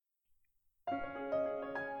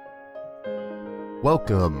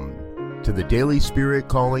Welcome to the Daily Spirit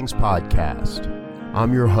Callings Podcast.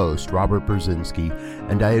 I'm your host, Robert Brzezinski,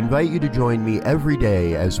 and I invite you to join me every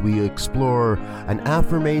day as we explore an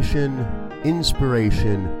affirmation,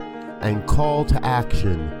 inspiration, and call to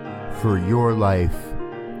action for your life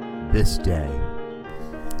this day.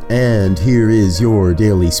 And here is your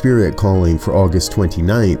Daily Spirit Calling for August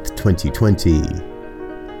 29th, 2020.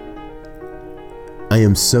 I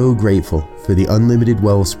am so grateful for the unlimited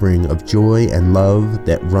wellspring of joy and love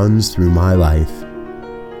that runs through my life.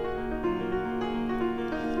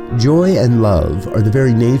 Joy and love are the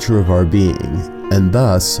very nature of our being, and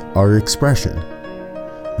thus our expression.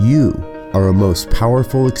 You are a most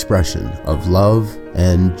powerful expression of love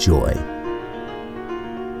and joy.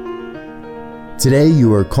 Today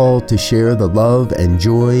you are called to share the love and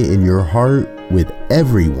joy in your heart with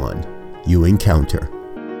everyone you encounter.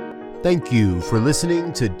 Thank you for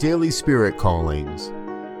listening to Daily Spirit Callings.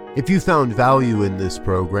 If you found value in this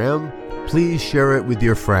program, please share it with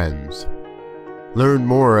your friends. Learn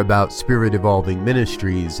more about Spirit Evolving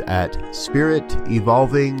Ministries at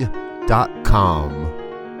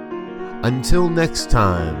spiritevolving.com. Until next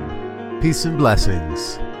time, peace and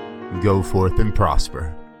blessings. Go forth and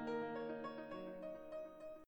prosper.